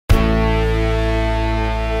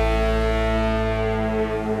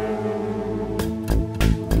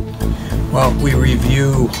Well, we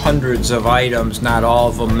review hundreds of items, not all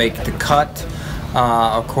of them make the cut.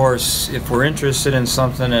 Of course, if we're interested in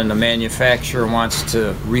something and the manufacturer wants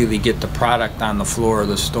to really get the product on the floor of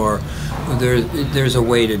the store, there's a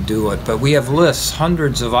way to do it. But we have lists,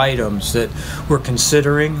 hundreds of items that we're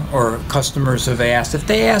considering or customers have asked. If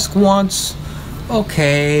they ask once,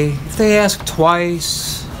 okay. If they ask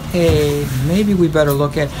twice, hey, maybe we better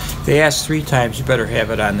look at it. If they ask 3 times, you better have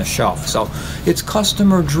it on the shelf. So it's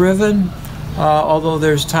customer driven. Although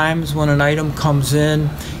there's times when an item comes in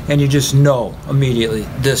and you just know immediately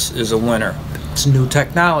this is a winner. It's new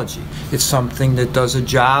technology. It's something that does a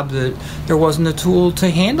job that there wasn't a tool to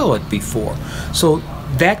handle it before. So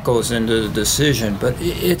that goes into the decision. But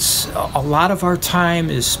it's a lot of our time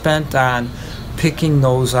is spent on picking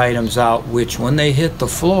those items out which when they hit the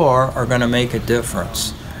floor are going to make a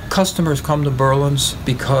difference. Customers come to Berland's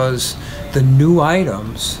because the new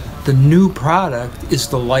items, the new product is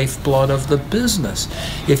the lifeblood of the business.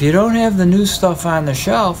 If you don't have the new stuff on the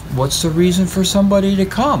shelf, what's the reason for somebody to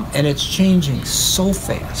come? And it's changing so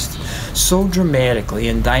fast, so dramatically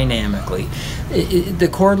and dynamically. The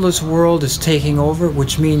cordless world is taking over,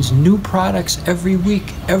 which means new products every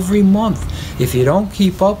week, every month. If you don't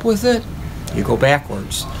keep up with it, you go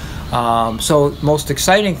backwards. So most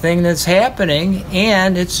exciting thing that's happening,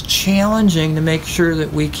 and it's challenging to make sure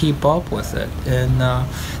that we keep up with it, and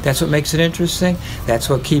that's what makes it interesting. That's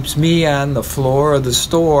what keeps me on the floor of the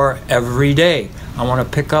store every day. I want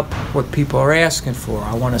to pick up what people are asking for.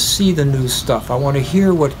 I want to see the new stuff. I want to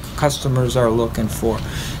hear what customers are looking for,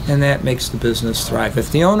 and that makes the business thrive.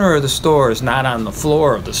 If the owner of the store is not on the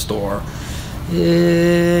floor of the store,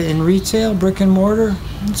 in retail, brick and mortar,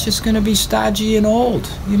 it's just going to be stodgy and old.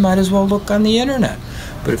 You might as well look on the internet.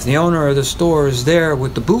 But if the owner of the store is there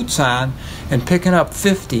with the boots on and picking up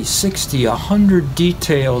 50, 60, 100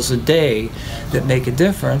 details a day that make a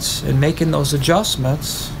difference and making those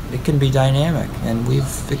adjustments, it can be dynamic. And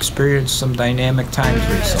we've experienced some dynamic times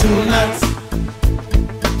recently. Tool nuts,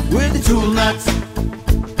 with the tool nuts,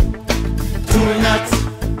 tool nuts,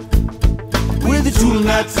 with the tool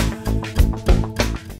nuts.